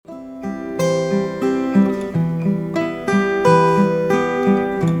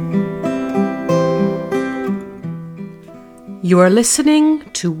You are listening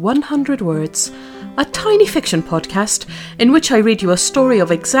to 100 Words, a tiny fiction podcast in which I read you a story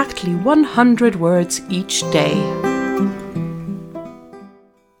of exactly 100 words each day.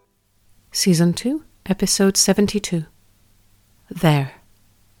 Season 2, Episode 72. There.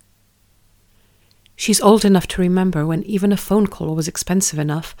 She's old enough to remember when even a phone call was expensive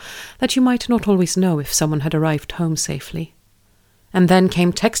enough that you might not always know if someone had arrived home safely. And then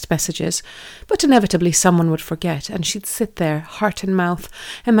came text messages, but inevitably someone would forget, and she'd sit there, heart in mouth,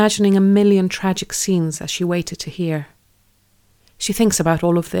 imagining a million tragic scenes as she waited to hear. She thinks about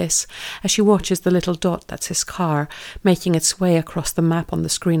all of this as she watches the little dot that's his car, making its way across the map on the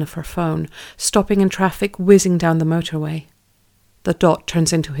screen of her phone, stopping in traffic, whizzing down the motorway. The dot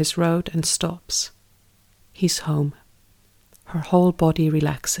turns into his road and stops. He's home. Her whole body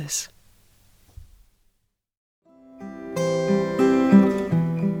relaxes.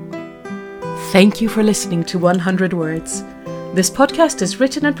 Thank you for listening to 100 Words. This podcast is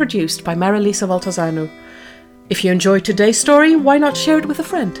written and produced by Marilisa Valtazano. If you enjoyed today's story, why not share it with a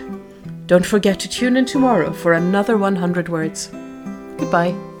friend? Don't forget to tune in tomorrow for another 100 Words.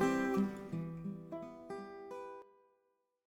 Goodbye.